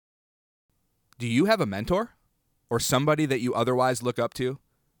Do you have a mentor or somebody that you otherwise look up to?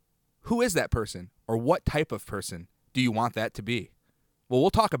 Who is that person, or what type of person do you want that to be? Well, we'll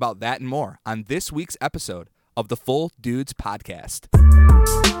talk about that and more on this week's episode of the Full Dudes Podcast.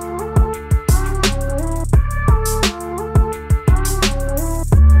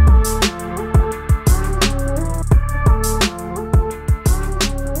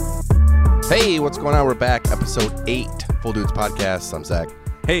 Hey, what's going on? We're back, episode 8, Full Dudes Podcast. I'm Zach.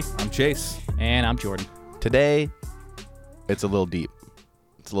 Hey, I'm Chase. And I'm Jordan. Today, it's a little deep.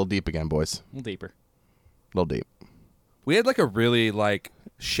 It's a little deep again, boys. A little deeper. A little deep. We had a really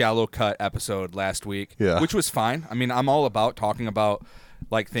shallow cut episode last week, which was fine. I mean, I'm all about talking about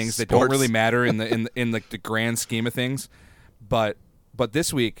things that don't really matter in the grand scheme of things. But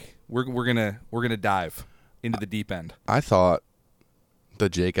this week we're gonna dive into the deep end. I thought the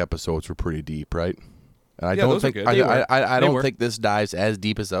Jake episodes were pretty deep, right? And I don't think I don't think this dives as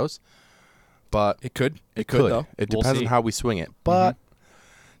deep as those. But it could though. It depends on how we swing it. But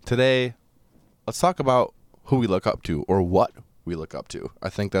today, let's talk about who we look up to or what we look up to. I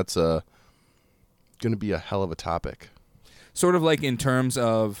think that's going to be a hell of a topic. Sort of in terms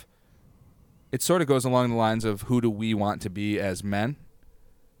of, it sort of goes along the lines of who do we want to be as men?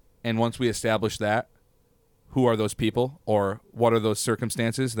 And once we establish that, who are those people, or what are those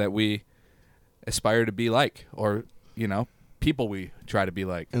circumstances that we aspire to be like, or, people we try to be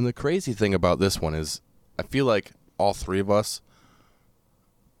like. And the crazy thing about this one is I feel like all three of us,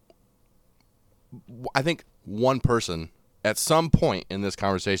 I think one person at some point in this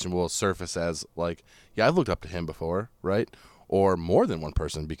conversation will surface as I've looked up to him before, right? Or more than one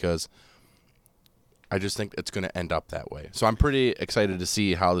person, because I just think it's going to end up that way. So I'm pretty excited to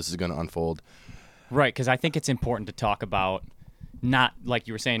see how this is going to unfold. Right, because I think it's important to talk about, not like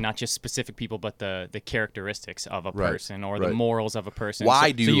you were saying, not just specific people, but the characteristics of a person or the morals of a person.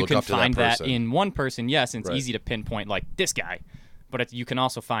 Why do you look up to that person? So you can find that in one person, yes, and it's easy to pinpoint this guy. But you can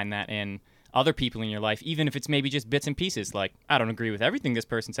also find that in other people in your life, even if it's maybe just bits and pieces. I don't agree with everything this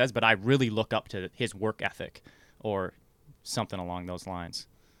person says, but I really look up to his work ethic or something along those lines.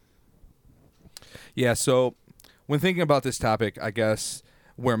 Yeah, so when thinking about this topic, I guess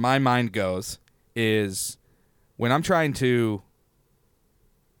where my mind goes is when I'm trying to,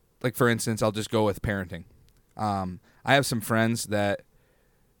 for instance, I'll just go with parenting. I have some friends that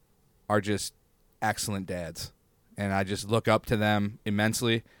are just excellent dads, and I just look up to them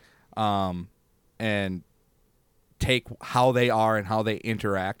immensely, and take how they are and how they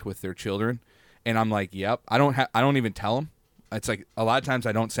interact with their children, and I'm like, yep. I don't even tell them. It's a lot of times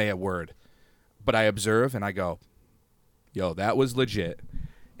I don't say a word, but I observe and I go, yo, that was legit.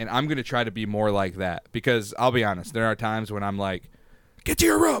 And I'm going to try to be more like that, because I'll be honest, there are times when I'm like, get to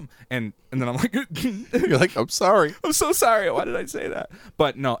your room. And then I'm like, you're like, I'm sorry. I'm so sorry. Why did I say that?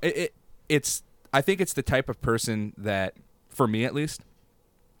 But no, I think it's the type of person that, for me at least,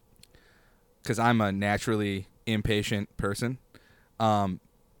 because I'm a naturally impatient person,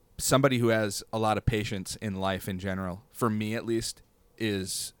 somebody who has a lot of patience in life in general, for me at least,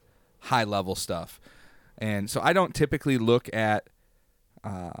 is high level stuff. And so I don't typically look at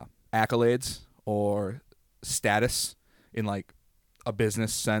accolades or status in a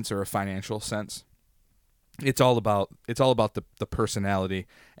business sense or a financial sense. It's all about the personality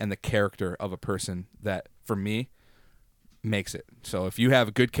and the character of a person that, for me, makes it. So if you have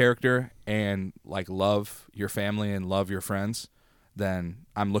a good character and love your family and love your friends, then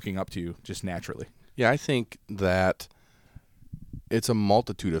I'm looking up to you just naturally. Yeah, I think that it's a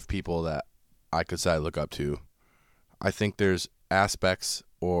multitude of people that I could say I look up to. I think there's aspects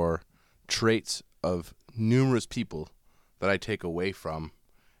or traits of numerous people that I take away from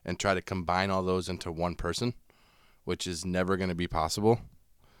and try to combine all those into one person, which is never going to be possible.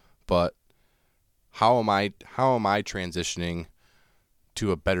 But how am I transitioning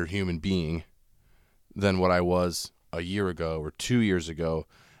to a better human being than what I was a year ago or 2 years ago,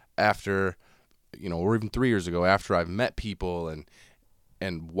 after, or even 3 years ago, after I've met people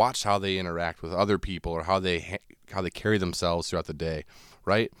and watched how they interact with other people or how they carry themselves throughout the day,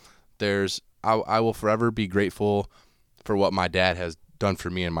 right? I will forever be grateful for what my dad has done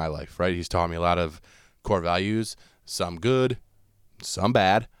for me in my life, right? He's taught me a lot of core values, some good, some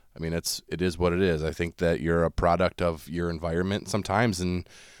bad. I mean, it is what it is. I think that you're a product of your environment sometimes, and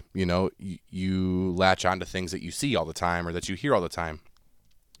you latch onto things that you see all the time or that you hear all the time.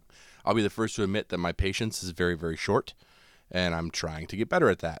 I'll be the first to admit that my patience is very, very short, and I'm trying to get better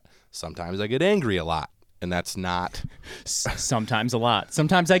at that. Sometimes I get angry a lot, and that's not. Sometimes a lot.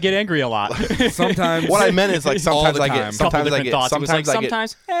 Sometimes I get angry a lot. Sometimes. What I meant is like sometimes the I time. get sometimes I get thoughts. sometimes I get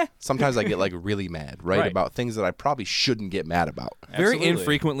sometimes, sometimes I get like really mad, right, Right. about things that I probably shouldn't get mad about. Very Absolutely.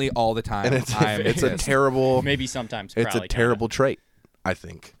 infrequently, all the time. And it's I'm it's a pissed. terrible maybe sometimes. it's a probably terrible trait, I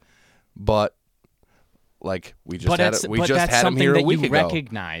think. But like we just But had that's, we but just that's had him something here a that week you ago.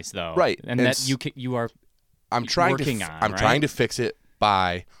 recognize, though, Right. And And that you are. I'm trying working to on, I'm right? trying to fix it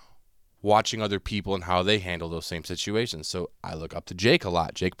by watching other people and how they handle those same situations. So I look up to Jake a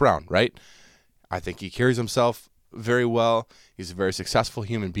lot, Jake Brown, right? I think he carries himself very well. He's a very successful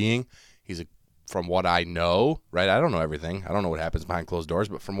human being. From what I know, right? I don't know everything. I don't know what happens behind closed doors,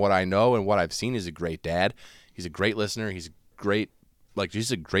 but from what I know and what I've seen, he's a great dad. He's a great listener. He's great, like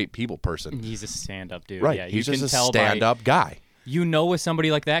he's a great people person. He's a stand-up dude. Right. Yeah, He's you just can a tell stand-up guy. You know, with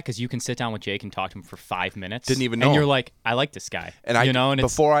somebody like that, because you can sit down with Jake and talk to him for 5 minutes. Didn't even know And you're him. like, I like this guy. And I, you know, and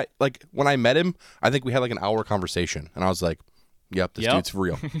it's, before I, like, when I met him, I think we had like an hour conversation, and I was like, "Yep, this Yep. dude's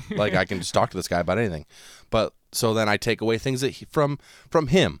real. Like, I can just talk to this guy about anything." But so then I take away things that from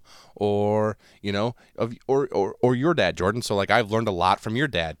him, or you know, or your dad, Jordan. So like, I've learned a lot from your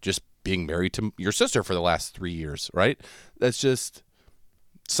dad just being married to your sister for the last 3 years, right? That's just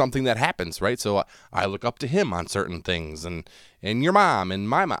something that happens, right? So I look up to him on certain things, and your mom and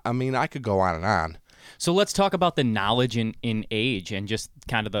my mom. I mean, I could go on and on. So let's talk about the knowledge in age and just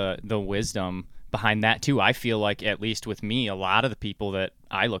kind of the wisdom behind that too. I feel like, at least with me, a lot of the people that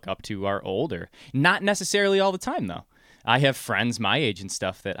I look up to are older. Not necessarily all the time, though. I have friends my age and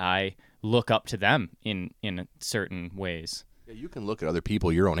stuff that I look up to them in certain ways. Yeah, you can look at other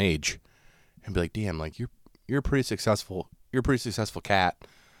people your own age and be like, "Damn, like you're a pretty successful cat.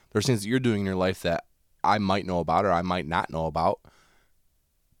 There's things that you're doing in your life that I might know about or I might not know about.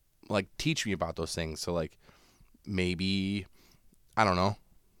 Like, teach me about those things." So like, maybe, I don't know,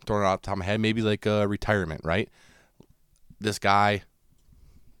 throwing it off the top of my head, maybe like a retirement, right? This guy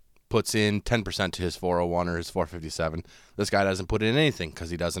puts in 10% to his 401 or his 457. This guy doesn't put in anything because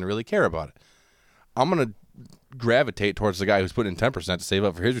he doesn't really care about it. I'm going to gravitate towards the guy who's putting in 10% to save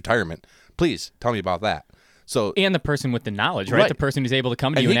up for his retirement. Please tell me about that. So, And the person with the knowledge, right? Right. The person who's able to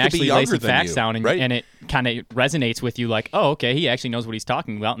come to And you he and could be actually lay younger some than facts you, down, and, right? and it kind of resonates with you like, oh, okay, he actually knows what he's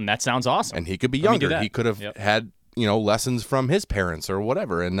talking about, and that sounds awesome. and he could be Let me do younger. that. He could have Yep. had, lessons from his parents or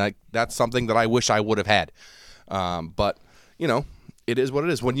whatever. And that's something that I wish I would have had. But, it is what it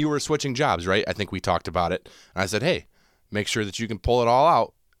is. When you were switching jobs, right? I think we talked about it. And I said, hey, make sure that you can pull it all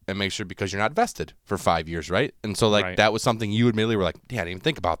out and make sure, because you're not vested for 5 years, right? And so like Right. that was something you admittedly were like, yeah, I didn't even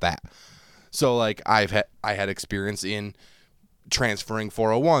think about that. So like I had experience in transferring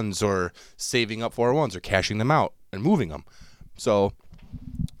 401s or saving up 401s or cashing them out and moving them. So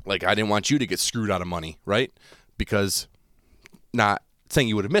like I didn't want you to get screwed out of money, right? Because, not saying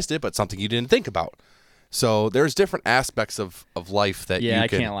you would have missed it, but something you didn't think about. So there's different aspects of life that yeah, you I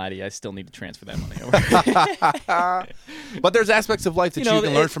can. can't lie to you. I still need to transfer that money over. But there's aspects of life that you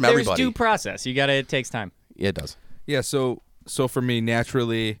can learn from there's everybody. due process. It takes time. Yeah, it does. Yeah, so for me,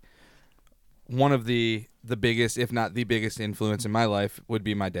 naturally, one of the biggest, if not the biggest influence in my life would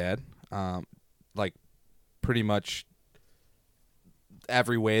be my dad. Like, pretty much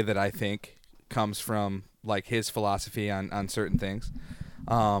every way that I think comes from, like, his philosophy on certain things.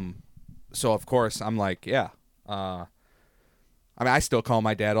 So, of course, I'm like, yeah. I mean, I still call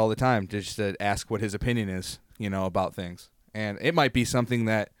my dad all the time just to ask what his opinion is, about things. And it might be something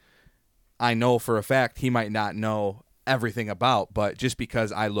that I know for a fact he might not know everything about, but just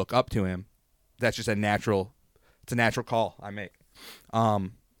because I look up to him, that's just a natural call I make.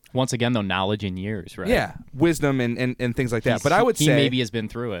 Once again, though, knowledge in years, right? Yeah, wisdom and things like that. But I would he say maybe has been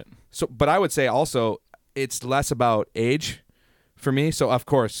through it. so. But I would say also it's less about age for me. So of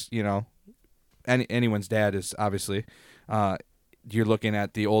course, anyone's dad is obviously you're looking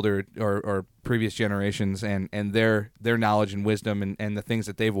at the older or previous generations and their knowledge and wisdom and the things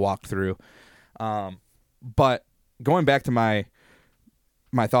that they've walked through. But going back to my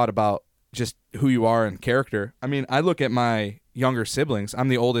thought about just who you are and character, I mean, I look at my younger siblings. I'm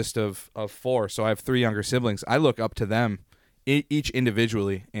the oldest of 4, so I have 3 younger siblings. I look up to them each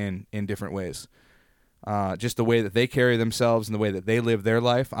individually in different ways. Just the way that they carry themselves and the way that they live their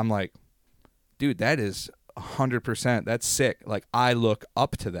life. I'm like, dude, that is 100%. That's sick. Like, I look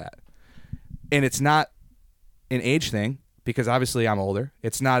up to that. And it's not an age thing because obviously I'm older.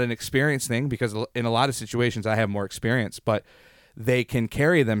 It's not an experience thing because in a lot of situations I have more experience, but they can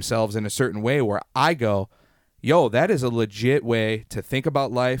carry themselves in a certain way where I go, yo, that is a legit way to think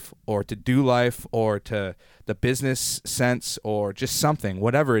about life or to do life or to the business sense or just something,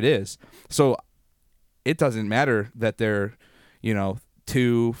 whatever it is. So it doesn't matter that they're,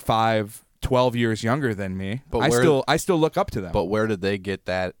 2, 5, 12 years younger than me, But I still look up to them. But where did they get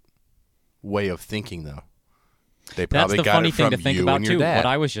that way of thinking, though? They That's probably the got funny it thing from to think you about and your too. dad. What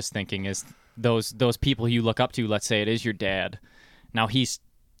I was just thinking is those people you look up to. Let's say it is your dad. Now he's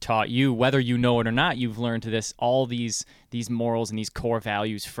taught you, whether you know it or not, you've learned all these morals and these core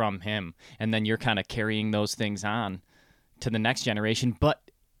values from him, and then you're kind of carrying those things on to the next generation. But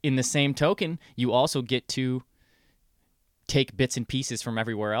in the same token, you also get to take bits and pieces from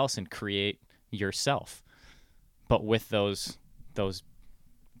everywhere else and create yourself, but with those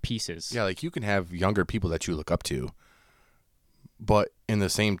pieces. Yeah, like you can have younger people that you look up to, but in the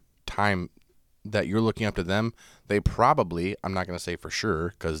same time that you're looking up to them, they probably, I'm not going to say for sure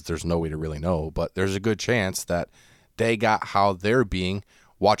because there's no way to really know, but there's a good chance that they got how they're being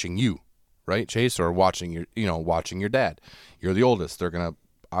watching you, right, Chase, or watching your dad. You're the oldest. They're going to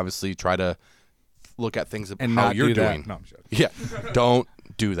obviously try to look at things and how not you're do doing. That. No, I'm joking. Yeah, don't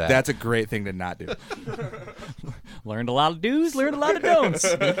do that. That's a great thing to not do. Learned a lot of do's, learned a lot of don'ts.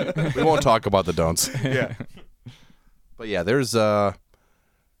 We won't talk about the don'ts. Yeah. But yeah, there's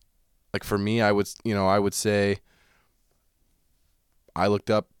like for me, I would say I looked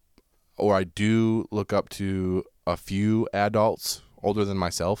up, or I do look up to a few adults older than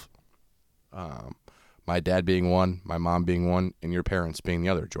myself. My dad being one, my mom being one, and your parents being the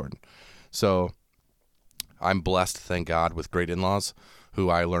other, Jordan. So I'm blessed, thank God, with great in-laws who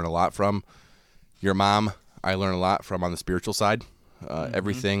I learn a lot from. Your mom, I learn a lot from on the spiritual side.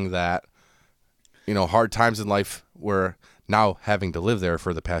 Everything that, hard times in life where now having to live there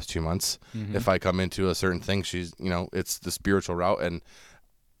for the past 2 months, if I come into a certain thing, she's, it's the spiritual route. And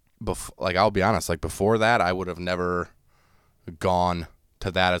I'll be honest, like before that, I would have never gone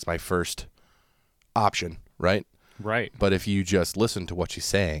to that as my first option. Right. Right. But if you just listen to what she's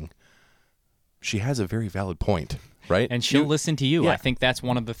saying, she has a very valid point. Right. And she'll listen to you. Yeah. I think that's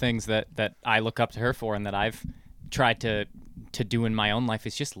one of the things that I look up to her for, and that I've tried to do in my own life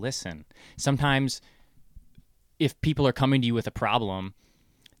is just listen. Sometimes if people are coming to you with a problem,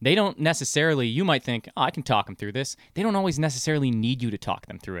 they don't necessarily, you might think, oh, I can talk them through this. They don't always necessarily need you to talk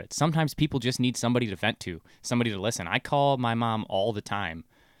them through it. Sometimes people just need somebody to vent to, somebody to listen. I call my mom all the time.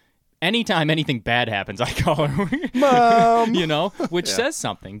 Anytime anything bad happens, I call her. Mom! Which says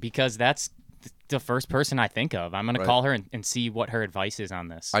something, because that's the first person I think of. I'm going to call her and see what her advice is on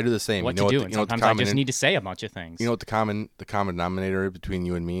this. I do the same. What to do. And sometimes I just need to say a bunch of things. You know what the common denominator between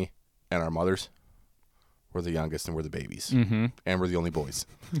you and me and our mothers? We're the youngest and we're the babies. Mm-hmm. And we're the only boys.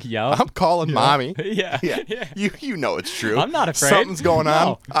 Yeah. I'm calling mommy. Yeah. You know it's true. I'm not afraid. Something's going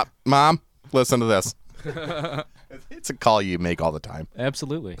on. No. Mom, listen to this. It's a call you make all the time.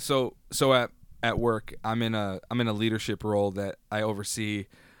 Absolutely. So at work, I'm in a leadership role that I oversee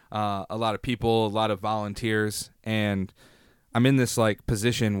a lot of people, a lot of volunteers, and I'm in this like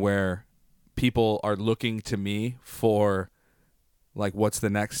position where people are looking to me for like what's the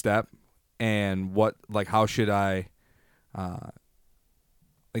next step and how should I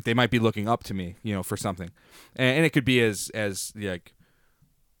like they might be looking up to me, for something. And it could be as like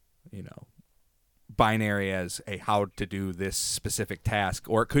binary as a how to do this specific task,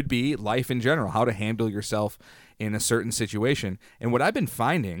 or it could be life in general, how to handle yourself in a certain situation. And what I've been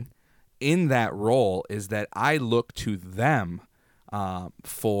finding in that role is that I look to them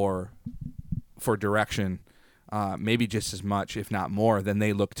for direction, maybe just as much, if not more, than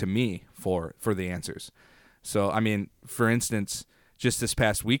they look to me for the answers. So, I mean, for instance, just this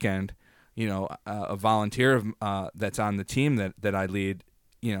past weekend, a volunteer that's on the team that I lead,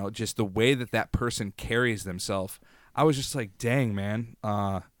 just the way that person carries themselves, I was just like, dang, man,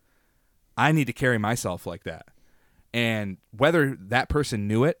 I need to carry myself like that. And whether that person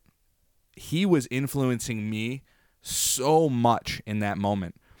knew it, he was influencing me so much in that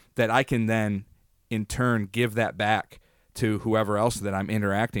moment that I can then, in turn, give that back to whoever else that I'm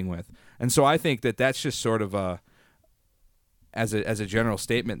interacting with. And so I think that that's just sort of as a general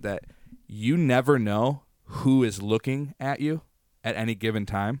statement, that you never know who is looking at you at any given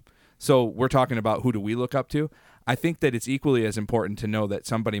time. So we're talking about who do we look up to. I think that it's equally as important to know that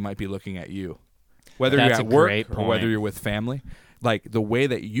somebody might be looking at you, whether That's you're at a work great or point. whether you're with family. Like the way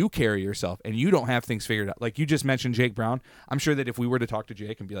that you carry yourself, and you don't have things figured out. Like you just mentioned Jake Brown. I'm sure that if we were to talk to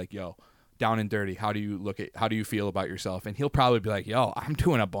Jake and be like, yo, down and dirty, how do you feel about yourself? And he'll probably be like, yo, I'm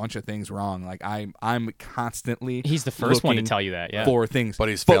doing a bunch of things wrong. Like I'm constantly He's the first one to looking tell you that, yeah. for things. But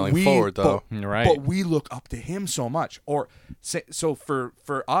he's failing forward, though. Right. But we look up to him so much. So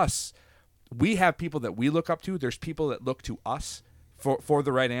for us, we have people that we look up to. There's people that look to us for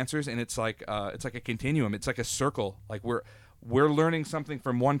the right answers, and it's like a continuum. It's like a circle. Like we're learning something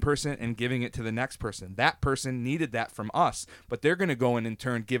from one person and giving it to the next person. That person needed that from us, but they're going to go in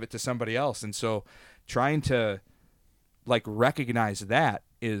turn give it to somebody else. And so trying to like recognize that's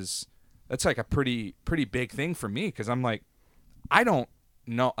like a pretty big thing for me, because I'm like, I don't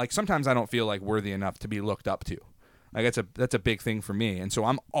know, like sometimes I don't feel like worthy enough to be looked up to. Like that's a big thing for me. And so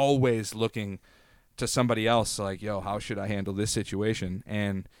I'm always looking to somebody else like, yo, how should I handle this situation?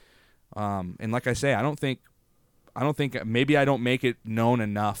 And like I say, I don't think maybe I don't make it known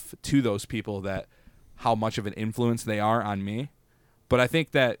enough to those people that how much of an influence they are on me. But I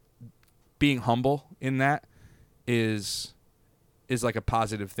think that being humble in that is like a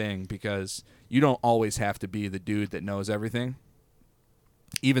positive thing, because you don't always have to be the dude that knows everything,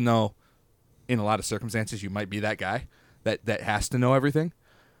 even though in a lot of circumstances you might be that guy that has to know everything.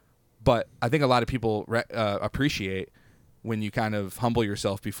 But I think a lot of people appreciate when you kind of humble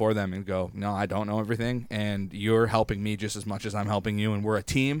yourself before them and go, no, I don't know everything, and you're helping me just as much as I'm helping you, and we're a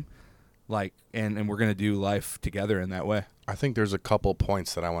team, like, and we're going to do life together in that way. I think there's a couple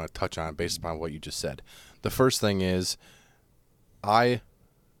points that I want to touch on based upon what you just said. The first thing is,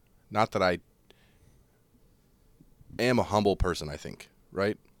 not that I am a humble person, I think,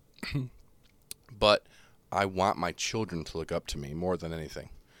 right? But I want my children to look up to me more than anything.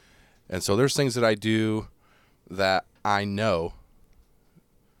 And so there's things that I do that I know,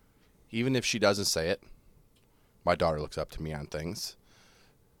 even if she doesn't say it, my daughter looks up to me on things.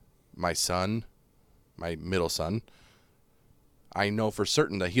 My son, my middle son, I know for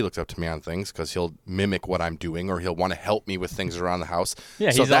certain that he looks up to me on things because he'll mimic what I'm doing, or he'll want to help me with things around the house.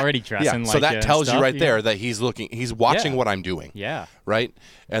 Yeah, so he's already dressing like so that tells stuff, you right there that he's watching what I'm doing. Yeah. Right?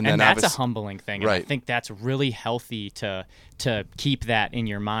 And that's a humbling thing. Right. And I think that's really healthy to keep that in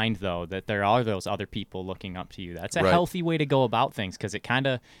your mind, though, that there are those other people looking up to you. That's a healthy way to go about things, because it kind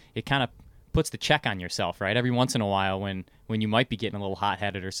of puts the check on yourself, right? Every once in a while when you might be getting a little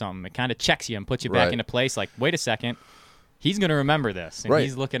hot-headed or something, it kind of checks you and puts you back into place, like, wait a second. He's going to remember this, and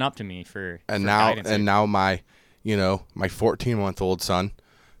he's looking up to me for guidance. And now my 14-month-old son,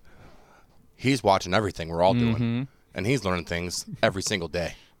 he's watching everything we're all doing, and he's learning things every single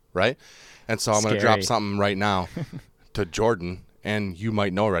day, right? And so I'm going to drop something right now to Jordan, and you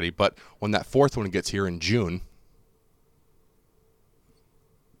might know already, but when that fourth one gets here in June,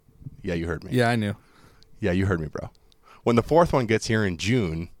 yeah, you heard me. Yeah, I knew. Yeah, you heard me, bro. When the fourth one gets here in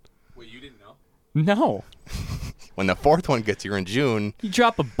June. Wait, you didn't know? No. When the fourth one gets here in June, you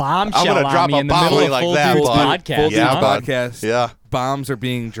drop a bombshell I'm gonna drop on me a in the middle of like Full that, Dudes bud. podcast. Full Dudes Yeah, bud. podcast. Yeah. Bombs are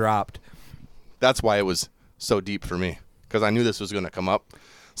being dropped. That's why it was so deep for me, because I knew this was going to come up.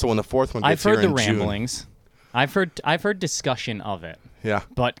 So when the fourth one gets here in June. I've heard the ramblings. I've heard discussion of it. Yeah.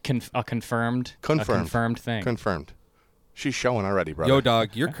 But a confirmed thing. Confirmed. She's showing already, brother. Yo,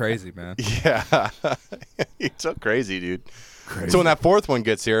 dog, you're crazy, man. Yeah. You're so crazy, dude. Crazy. So when that fourth one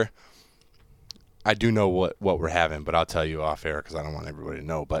gets here, I do know what we're having, but I'll tell you off air because I don't want everybody to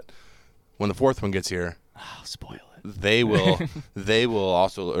know. But when the fourth one gets here, I'll spoil it. They will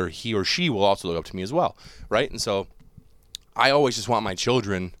also, or he or she will also look up to me as well, right? And so I always just want my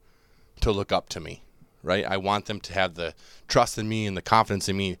children to look up to me, right? I want them to have the trust in me and the confidence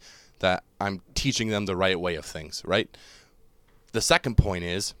in me that I'm teaching them the right way of things, right? The second point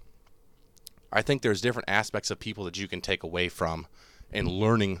is, I think there's different aspects of people that you can take away from in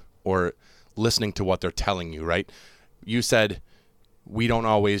learning or listening to what they're telling you, right? You said we don't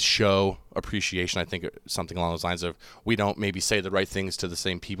always show appreciation. I think something along those lines of we don't maybe say the right things to the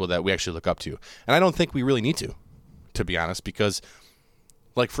same people that we actually look up to. And I don't think we really need to be honest, because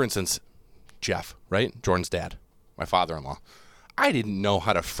like, for instance, Jeff, right? Jordan's dad, my father-in-law. I didn't know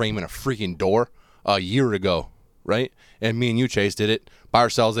how to frame in a freaking door a year ago, right? And me and you, Chase, did it by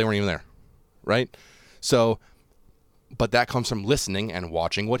ourselves. They weren't even there, right? So, but that comes from listening and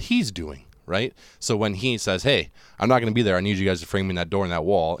watching what he's doing, right? So when he says, hey, I'm not going to be there. I need you guys to frame in that door and that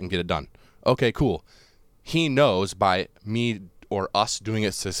wall and get it done. Okay, cool. He knows by me or us doing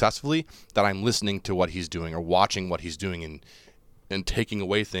it successfully that I'm listening to what he's doing or watching what he's doing and taking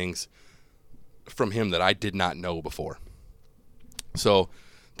away things from him that I did not know before. So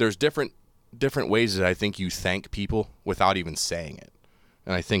there's different ways that I think you thank people without even saying it.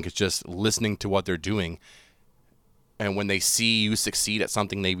 And I think it's just listening to what they're doing. And when they see you succeed at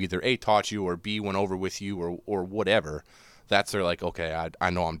something they've either A, taught you, or B, went over with you, or whatever, that's they're like, okay, I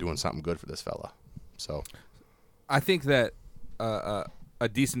know I'm doing something good for this fella. So I think that a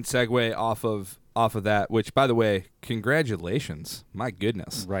decent segue off of that, which, by the way, congratulations. My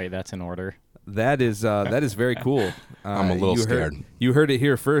goodness. Right, that's in order. That is very cool. I'm a little scared. You heard it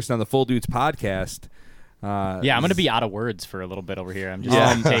here first on the Full Dudes podcast. Yeah, I'm going to be out of words for a little bit over here. I'm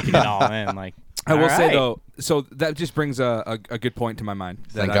just taking it all in. Like, I will All say right. though, so that just brings a good point to my mind.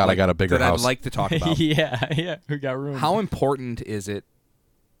 that Thank I'd God I like- got a bigger that house. I'd like to talk about. yeah, we got room. How important is it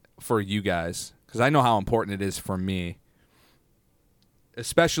for you guys? Because I know how important it is for me,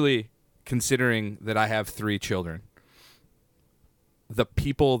 especially considering that I have 3 children. The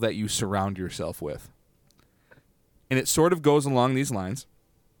people that you surround yourself with. And it sort of goes along these lines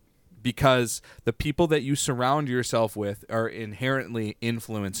because the people that you surround yourself with are inherently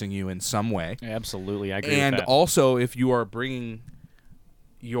influencing you in some way. Absolutely, I agree And with that. also, if you are bringing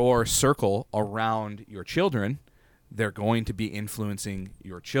your circle around your children, they're going to be influencing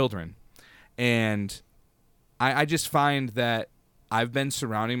your children. And I just find that I've been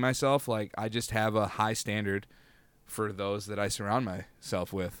surrounding myself, like I just have a high standard for those that I surround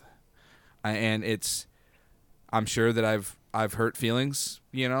myself with. And I'm sure that I've hurt feelings,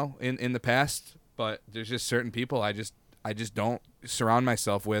 in the past, but there's just certain people I just don't surround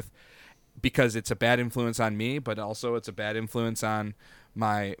myself with because it's a bad influence on me, but also it's a bad influence on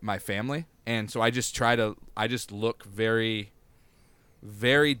my family. And so I just look very,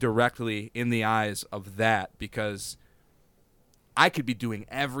 very directly in the eyes of that because I could be doing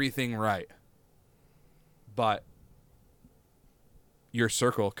everything right, but your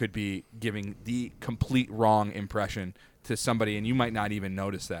circle could be giving the complete wrong impression to somebody, and you might not even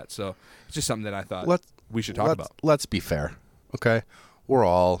notice that. So it's just something that I thought we should talk about. Let's be fair, okay? We're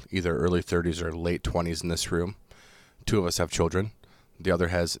all either early 30s or late 20s in this room. 2 of us have children. The other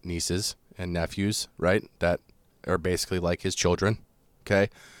has nieces and nephews, right, that are basically like his children, okay?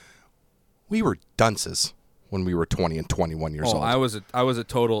 We were dunces when we were 20 and 21 years old. I was a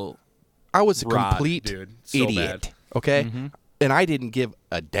total I was a rod, complete dude. So idiot, bad. okay? And I didn't give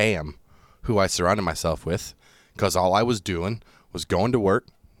a damn who I surrounded myself with because all I was doing was going to work,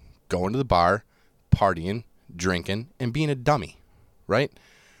 going to the bar, partying, drinking, and being a dummy, right?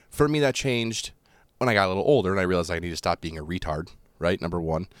 For me, that changed when I got a little older and I realized I need to stop being a retard, right? Number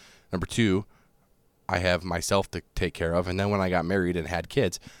 1. Number 2, I have myself to take care of. And then when I got married and had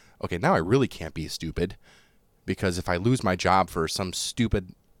kids, okay, now I really can't be stupid because if I lose my job for some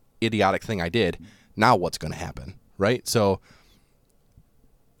stupid, idiotic thing I did, now what's going to happen, right? So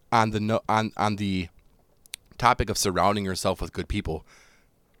on the topic of surrounding yourself with good people,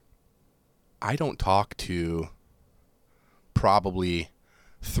 I don't talk to probably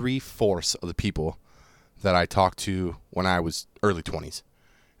 3/4 of the people that I talked to when I was early 20s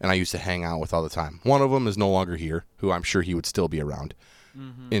and I used to hang out with all the time. One of them is no longer here, who I'm sure he would still be around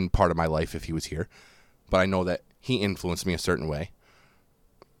in part of my life if he was here. But I know that he influenced me a certain way.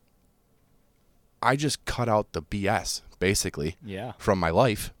 I just cut out the BS, basically, from my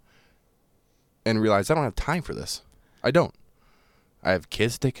life and realized I don't have time for this. I don't. I have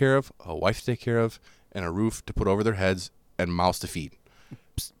kids to take care of, a wife to take care of, and a roof to put over their heads and mouths to feed.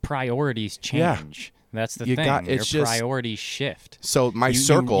 Priorities change. That's the You thing. got- Your it's just- priorities shift. So my You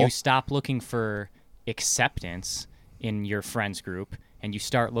circle... you stop looking for acceptance in your friends group, and you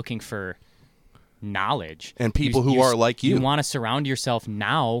start looking for knowledge And people who are like you. You want to surround yourself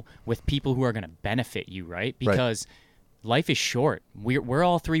now with people who are going to benefit you, right? Because life is short. We're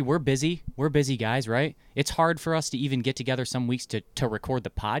all 3. We're busy. We're busy guys, right? It's hard for us to even get together some weeks to record the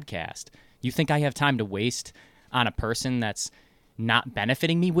podcast. You think I have time to waste on a person that's not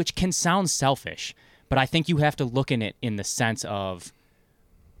benefiting me, which can sound selfish, but I think you have to look in it in the sense of,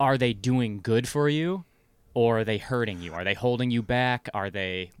 are they doing good for you? Or are they hurting you? Are they holding you back? Are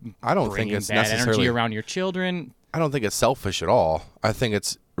they I don't think bringing it's bad necessarily... energy around your children? I don't think it's selfish at all. I think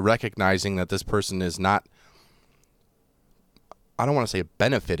it's recognizing that this person is not, I don't want to say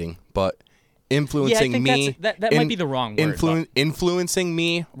benefiting, but influencing think me. that might be the wrong word, Influencing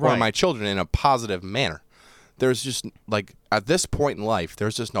me or Right. my children in a positive manner. There's just, like, at this point in life,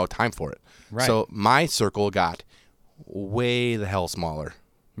 there's just no time for it. Right. So my circle got way the hell smaller.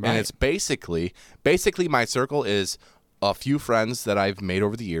 Right. And it's basically my circle is a few friends that I've made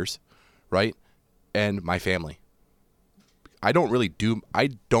over the years, right? And my family. I don't really do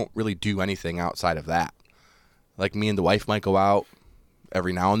anything outside of that. Like, me and the wife might go out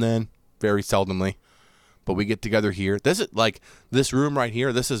every now and then, very seldomly, but we get together here. This is like this room right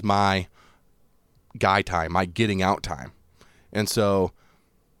here. This is my guy time, my getting out time. And so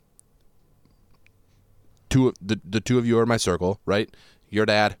the 2 of you are my circle, right? Your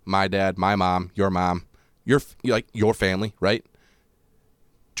dad, my mom, your family, right?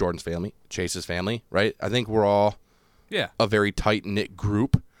 Jordan's family, Chase's family, right? I think we're all a very tight-knit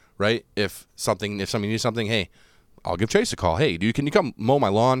group, right? If somebody needs something, hey, I'll give Chase a call. Hey, dude, can you come mow my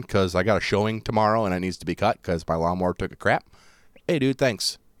lawn because I got a showing tomorrow and it needs to be cut because my lawnmower took a crap? Hey, dude,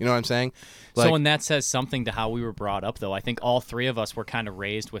 thanks. You know what I'm saying? So, and that says something to how we were brought up, though. I think all three of us were kind of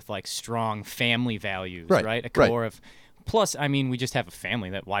raised with like strong family values, right? A core of. Plus, I mean, we just have a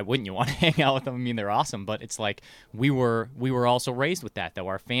family that why wouldn't you want to hang out with them? I mean, they're awesome, but it's like we were also raised with that, though.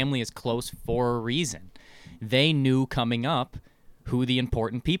 Our family is close for a reason. They knew coming up who the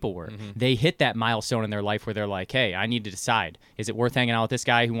important people were. They hit that milestone in their life where they're like, hey, I need to decide, is it worth hanging out with this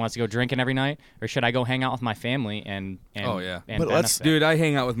guy who wants to go drinking every night, or should I go hang out with my family and oh yeah, and but dude, I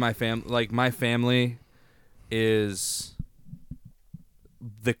hang out with my family. Like, my family is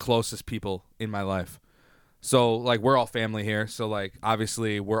the closest people in my life. So, like, we're all family here. So, like,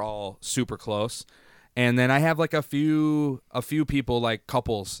 obviously, we're all super close. And then I have, like, a few people, like,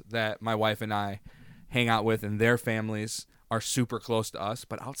 couples that my wife and I hang out with, and their families are super close to us.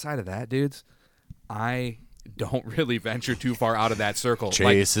 But outside of that, dudes, I don't really venture too far out of that circle.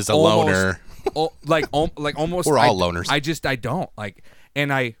 Chase is a loner. Almost. We're all loners. I don't. Like,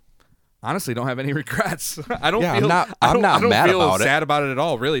 and I honestly don't have any regrets. I don't feel I'm not mad feel about sad about it at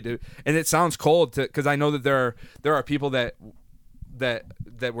all, really, dude. And it sounds cold because I know that there are people that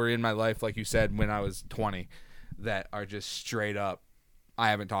were in my life, like you said, when I was 20, that are just straight up, I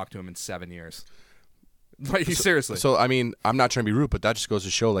haven't talked to them in 7 years. Like, seriously. So, I mean, I'm not trying to be rude, but that just goes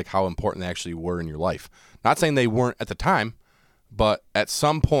to show like how important they actually were in your life. Not saying they weren't at the time, but at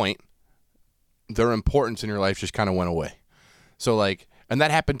some point, their importance in your life just kind of went away. So, like, and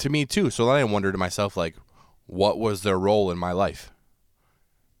that happened to me too. So then I wondered to myself, like, what was their role in my life?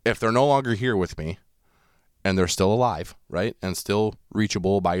 If they're no longer here with me, and they're still alive, right, and still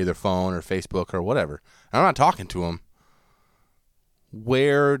reachable by either phone or Facebook or whatever, and I'm not talking to them,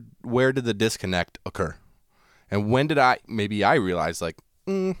 where did the disconnect occur? And when did I realize, like,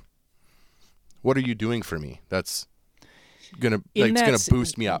 what are you doing for me? That's gonna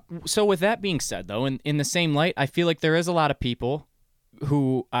boost me up. So with that being said, though, in the same light, I feel like there is a lot of people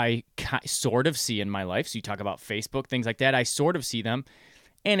who I sort of see in my life. So you talk about Facebook, things like that. I sort of see them.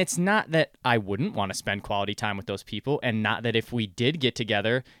 And it's not that I wouldn't want to spend quality time with those people, and not that if we did get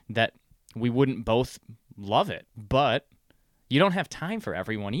together that we wouldn't both love it. But you don't have time for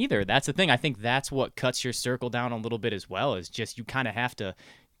everyone either. That's the thing. I think that's what cuts your circle down a little bit as well, is just you kind of have to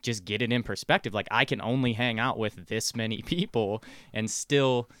just get it in perspective. Like, I can only hang out with this many people and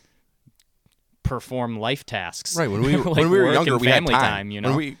still perform life tasks. Right. When we were younger, we had time. You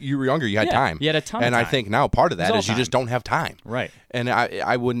know? When you were younger, you had time. You had a ton and of time. I think now part of that is you just don't have time. Right. And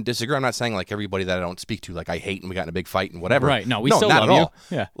I wouldn't disagree. I'm not saying like everybody that I don't speak to, like I hate and we got in a big fight and whatever. Right. No, we still not love at all.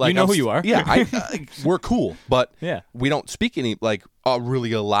 you. Yeah. Like, you know who you are. Yeah. We're cool, but yeah, we don't speak any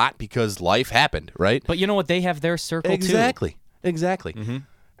really a lot because life happened, right? But you know what? They have their circle too. Exactly. Mm-hmm.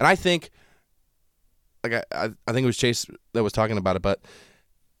 And I think, like I think it was Chase that was talking about it, but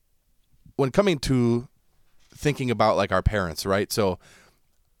when coming to thinking about like our parents, right? So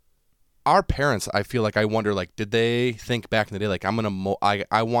our parents, I feel like I wonder, like, did they think back in the day, like,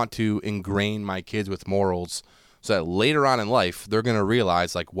 I want to ingrain my kids with morals so that later on in life they're gonna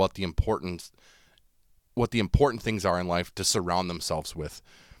realize like what the important things are in life to surround themselves with.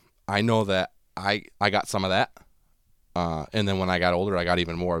 I know that I got some of that, and then when I got older, I got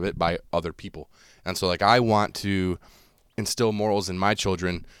even more of it by other people. And so like I want to instill morals in my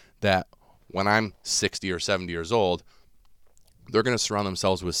children that when I'm 60 or 70 years old, they're going to surround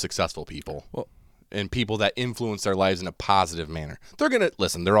themselves with successful people and people that influence their lives in a positive manner. They're going to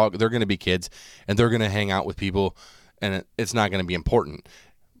listen. They're going to be kids, and they're going to hang out with people, and it's not going to be important.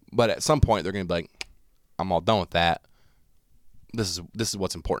 But at some point, they're going to be like, "I'm all done with that. This is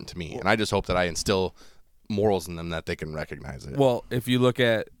what's important to me." And I just hope that I instill morals in them that they can recognize it. Well, if you look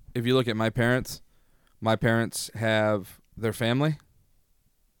at my parents have their family.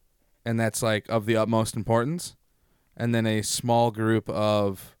 And that's like of the utmost importance, and then a small group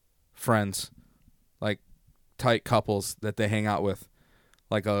of friends, like tight couples that they hang out with,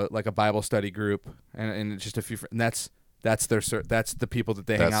 like a Bible study group, and just a few. And that's the people that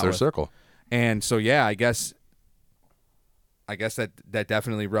they hang out with. That's their circle. And so yeah, I guess that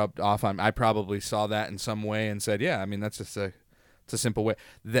definitely rubbed off on. I probably saw that in some way and said, yeah, I mean that's just it's a simple way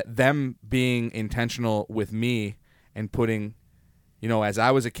that them being intentional with me and putting. You know, as I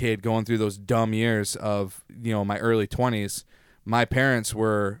was a kid going through those dumb years of, you know, my early 20s, my parents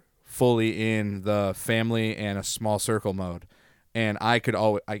were fully in the family and a small circle mode. And I could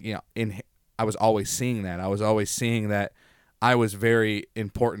always, I was always seeing that. I was always seeing that I was very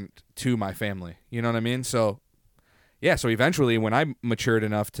important to my family. You know what I mean? So, yeah, so eventually when I matured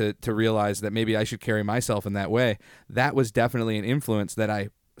enough to realize that maybe I should carry myself in that way, that was definitely an influence that I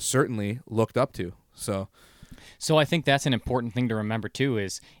certainly looked up to. So I think that's an important thing to remember too,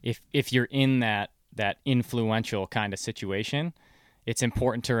 is if you're in that influential kind of situation, it's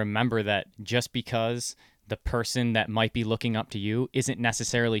important to remember that just because the person that might be looking up to you isn't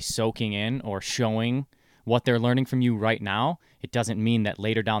necessarily soaking in or showing what they're learning from you right now, it doesn't mean that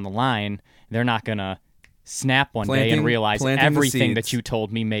later down the line they're not going to snap one day and realize everything that you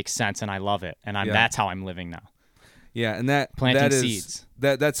told me makes sense and I love it. And that's how I'm living now. Yeah, and planting seeds.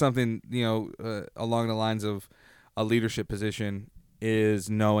 That's something, along the lines of a leadership position is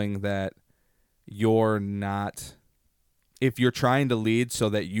knowing that you're not, if you're trying to lead so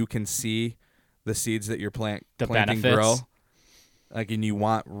that you can see the seeds that you're planting benefits. Grow, like, and you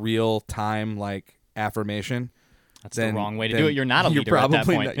want real time, like, affirmation. That's the wrong way to do it. You're not a leader at that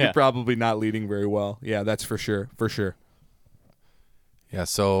point. You're probably not leading very well. Yeah, that's for sure. For sure. Yeah,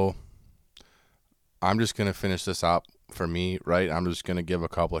 so I'm just going to finish this up for me, right? I'm just going to give a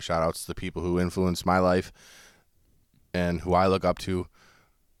couple of shout outs to the people who influenced my life and who I look up to.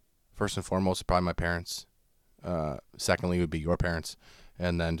 First and foremost, probably my parents. Secondly, would be your parents.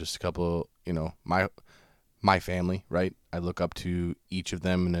 And then just a couple, my family, right? I look up to each of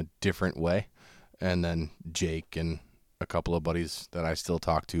them in a different way. And then Jake and a couple of buddies that I still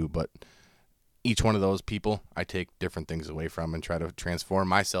talk to. But each one of those people, I take different things away from and try to transform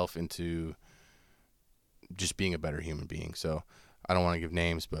myself into just being a better human being. So I don't want to give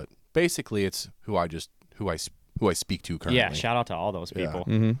names, but basically it's who I speak to currently. Yeah, shout out to all those people.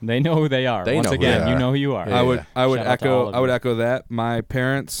 Yeah. Mm-hmm. They know who they are. Once again, you know who you are. Yeah. I would echo that. My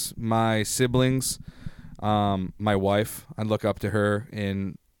parents, my siblings, my wife, I look up to her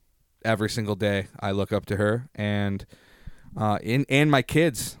in every single day. I look up to her, and my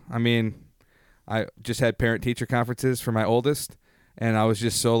kids. I mean, I just had parent-teacher conferences for my oldest, and I was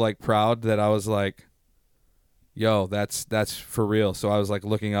just so, like, proud that I was like, yo, that's for real. So I was, like,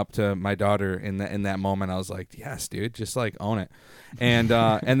 looking up to my daughter in that moment. I was like, yes, dude, just, like, own it. And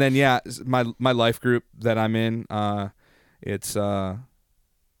and then my life group that I'm in, it's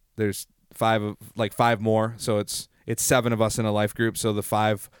there's five more, so it's 7 of us in a life group. So the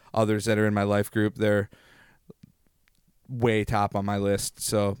 5 others that are in my life group, they're way top on my list.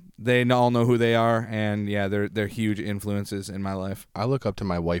 So they all know who they are, and they're huge influences in my life. I look up to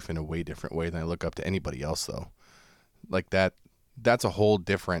my wife in a way different way than I look up to anybody else, though. Like that's a whole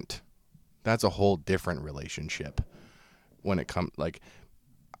different relationship when it comes, like,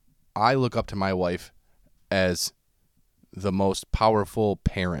 I look up to my wife as the most powerful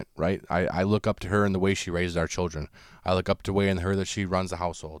parent, right? I look up to her in the way she raises our children. I look up to the way in her that she runs the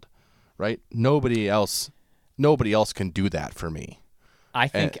household, right? Nobody else can do that for me. I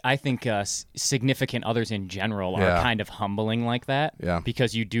think significant others in general are kind of humbling like that. Yeah.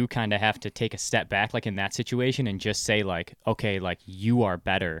 Because you do kind of have to take a step back, like in that situation, and just say, like, okay, like, you are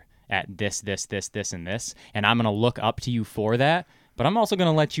better at this, and this, and I'm going to look up to you for that. But I'm also going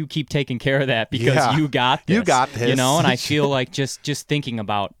to let you keep taking care of that because you got this. You got this. And I feel like just thinking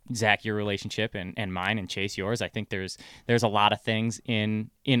about, Zach, your relationship and mine, and Chase, yours, I think there's a lot of things in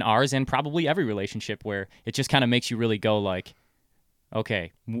ours and probably every relationship where it just kind of makes you really go, like,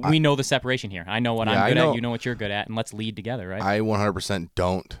 okay, we know the separation here. I know what I'm good at, you know what you're good at, and let's lead together, right? I 100%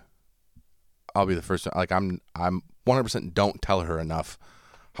 don't. I'll be the first to, like, I'm 100% don't tell her enough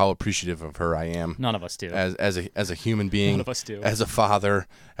how appreciative of her I am. None of us do. As a human being. None of us do. As a father,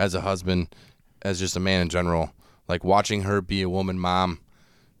 as a husband, as just a man in general. Like, watching her be a woman, mom,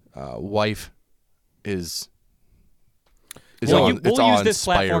 wife is we'll use this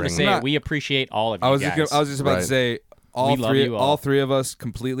inspiring. platform to say we appreciate all of you guys. I was just about to say, all 3 of us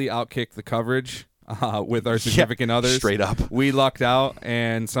completely outkicked the coverage with our significant others. Straight up. We lucked out,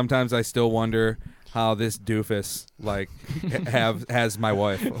 and sometimes I still wonder how this doofus, like, has my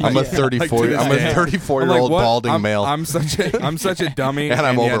wife. I'm a 34-year-old balding male. I'm such a dummy, and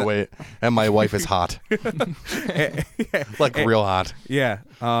I'm overweight, and my wife is hot, like, real hot. Yeah,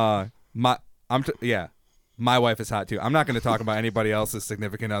 my wife is hot too. I'm not going to talk about anybody else's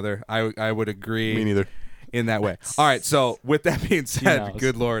significant other. I would agree. Me neither. In that way. All right. So with that being said,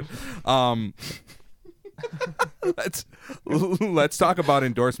 good Lord, let's talk about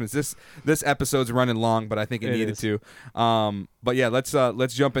endorsements. This episode's running long, but I think it needed to. But yeah,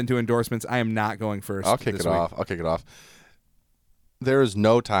 let's jump into endorsements. I am not going first. I'll kick it off. There's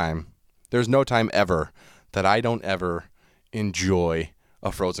no time ever that I don't ever enjoy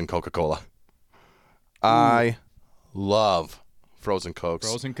a frozen Coca-Cola. I love frozen Cokes.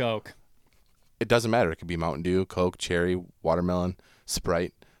 Frozen Coke. It doesn't matter. It could be Mountain Dew, Coke, cherry, watermelon,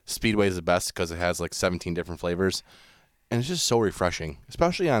 Sprite. Speedway is the best because it has like 17 different flavors. And it's just so refreshing,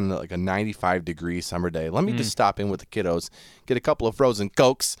 especially on like a 95-degree summer day. Let me just stop in with the kiddos, get a couple of frozen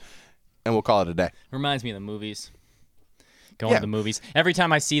Cokes, and we'll call it a day. Reminds me of the movies. going to the movies. Every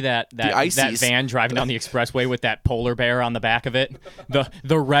time I see that van driving down the expressway with that polar bear on the back of it,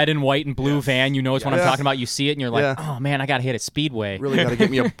 the red and white and blue van, you know what I'm talking about. You see it and you're like, oh man, I gotta hit a Speedway. Really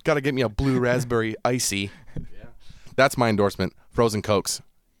gotta get me a blue raspberry icy. That's my endorsement. Frozen Cokes.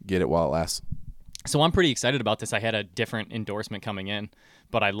 Get it while it lasts. So I'm pretty excited about this. I had a different endorsement coming in,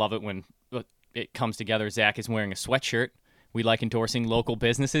 but I love it when it comes together. Zach is wearing a sweatshirt. We like endorsing local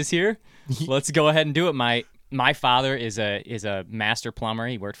businesses here. Let's go ahead and do it. My father is a master plumber.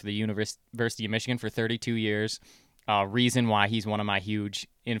 He worked for the University of Michigan for 32 years. Reason why he's one of my huge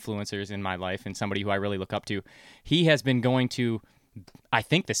influencers in my life and somebody who I really look up to. He has been going to, I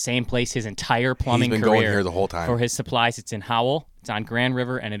think, the same place his entire plumbing career. He's been going here the whole time. For his supplies. It's in Howell. It's on Grand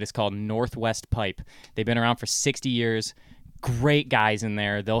River, and it is called Northwest Pipe. They've been around for 60 years. Great guys in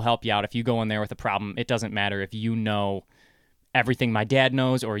there. They'll help you out. If you go in there with a problem, it doesn't matter if you know everything my dad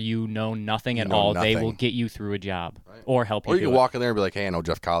knows or you know nothing at all. Nothing. They will get you through a job or help you. Or you can walk in there and be like, hey, I know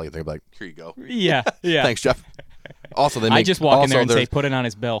Jeff Colley. They'll be like, here you go. Yeah. Thanks, Jeff. Also, I just walk in there and say, put it on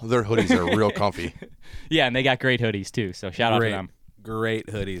his bill. Their hoodies are real comfy. Yeah, and they got great hoodies too. So shout out to them. Great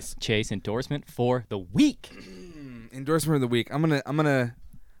hoodies. Chase, endorsement for the week. Endorsement of the week. I'm gonna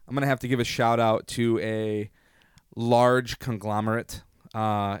have to give a shout out to a large conglomerate,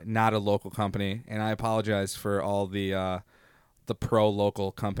 not a local company, and I apologize for all the pro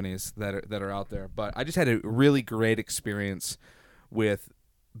local companies that are out there. But I just had a really great experience with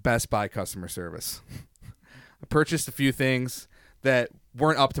Best Buy customer service. I purchased a few things that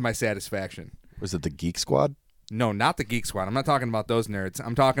weren't up to my satisfaction. Was it the Geek Squad? No, not the Geek Squad. I'm not talking about those nerds.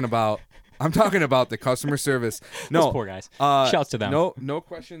 I'm talking about the customer service. No, those poor guys. Shouts to them. No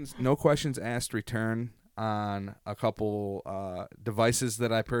questions asked return on a couple devices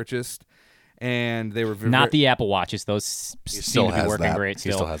that I purchased. And they were not the Apple Watches. Those seem to be working great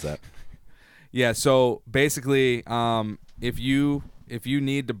still. He still has that. Yeah. So basically, if you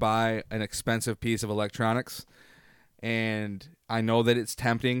need to buy an expensive piece of electronics, and I know that it's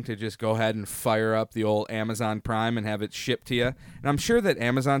tempting to just go ahead and fire up the old Amazon Prime and have it shipped to you, and I'm sure that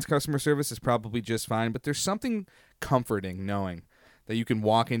Amazon's customer service is probably just fine. But there's something comforting knowing that you can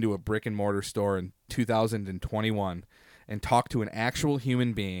walk into a brick and mortar store in 2021 and talk to an actual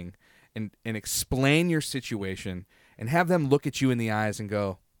human being. And explain your situation and have them look at you in the eyes and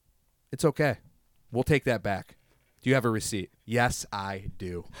go, it's okay. We'll take that back. Do you have a receipt? Yes, I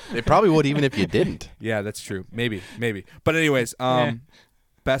do. They probably would even if you didn't. Yeah, that's true. Maybe. But anyways,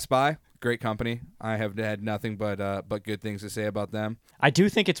 Best Buy, great company. I have had nothing but good things to say about them. I do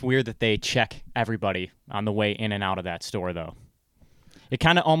think it's weird that they check everybody on the way in and out of that store, though. It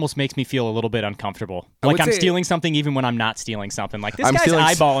kind of almost makes me feel a little bit uncomfortable. Like I'm stealing something even when I'm not stealing something. Like, this guy's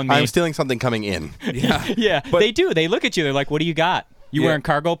eyeballing me. I'm stealing something coming in. Yeah. Yeah, but they do. They look at you. They're like, what do you got? You wearing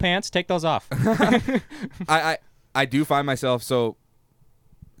cargo pants? Take those off. I do find myself, so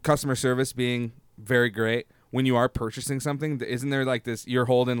customer service being very great. When you are purchasing something, isn't there like this, you're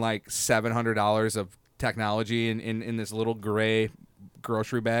holding like $700 of technology in this little gray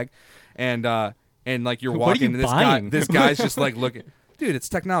grocery bag. And like you're walking, and this guy's just like looking. Dude, it's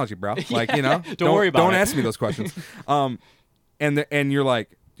technology, bro. Like, don't worry about it. Don't ask me those questions. And you're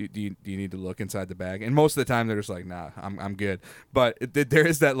like, do you need to look inside the bag? And most of the time they're just like, nah, I'm good. But there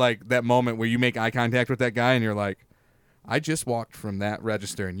is that moment where you make eye contact with that guy and you're like, I just walked from that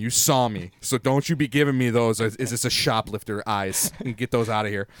register and you saw me. So don't you be giving me those. Is this a shoplifter eyes? Get those out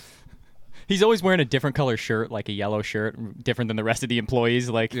of here. He's always wearing a different color shirt, like a yellow shirt, different than the rest of the employees.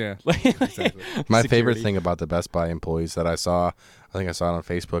 Exactly. My favorite thing about the Best Buy employees that I think I saw it on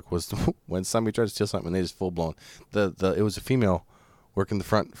Facebook, was when somebody tried to steal something and they just full blown. It was a female working the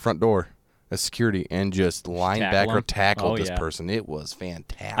front door as security and just linebacker tackled this person. It was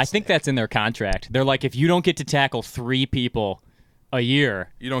fantastic. I think that's in their contract. They're like, if you don't get to tackle 3 people a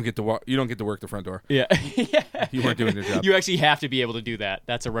year, you don't get to work the front door. Yeah. You weren't doing your job. You actually have to be able to do that.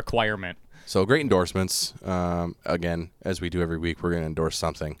 That's a requirement. So great endorsements. Again, as we do every week, we're going to endorse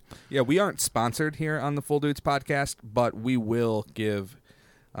something. Yeah, we aren't sponsored here on the Full Dudes podcast, but we will give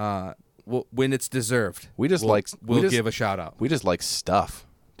when it's deserved. We'll give a shout out. We just like stuff,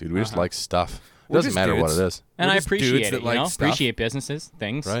 dude. We just like stuff. It doesn't matter what it is. And I appreciate it. Appreciate businesses,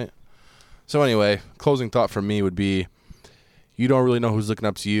 things. Right. So anyway, closing thought from me would be, you don't really know who's looking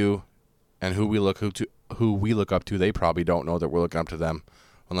up to you, and who we look up to. They probably don't know that we're looking up to them,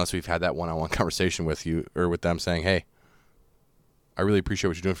 unless we've had that one-on-one conversation with you or with them saying, hey, I really appreciate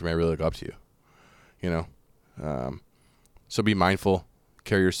what you're doing for me. I really look up to you. So be mindful.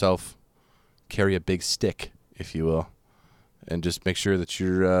 Carry a big stick, if you will, and just make sure that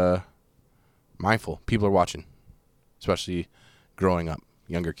you're mindful. People are watching, especially growing up,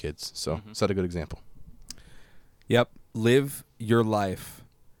 younger kids. So set a good example. Yep. live your life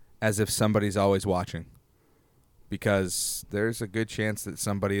as if somebody's always watching, because there's a good chance that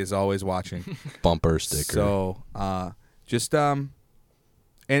somebody is always watching. Bumper sticker. So just and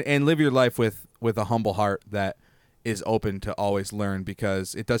live your life with a humble heart that is open to always learn,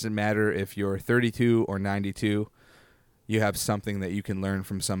 because it doesn't matter if you're 32 or 92, you have something that you can learn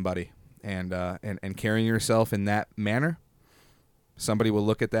from somebody, and carrying yourself in that manner, somebody will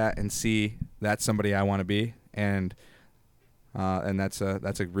look at that and see that's somebody I want to be, and that's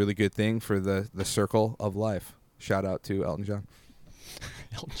a really good thing for the circle of life. Shout out to Elton John.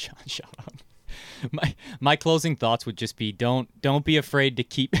 Elton John, shout out. My closing thoughts would just be don't be afraid to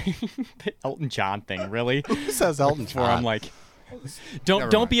keep the Elton John thing, really. Who says Elton John? Where I'm like,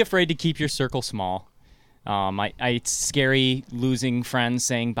 don't be afraid to keep your circle small. It's scary losing friends,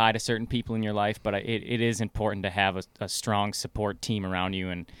 saying bye to certain people in your life, but it is important to have a strong support team around you,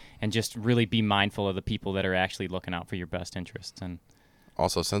 and just really be mindful of the people that are actually looking out for your best interests. And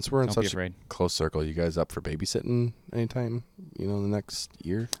also, since we're in don't be such a afraid. close circle, you guys up for babysitting anytime, in the next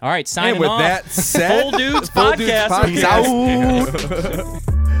year? All right, signing and with off. that said, Full Dudes Full Dudes Podcast. Podcast.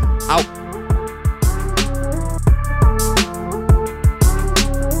 Out.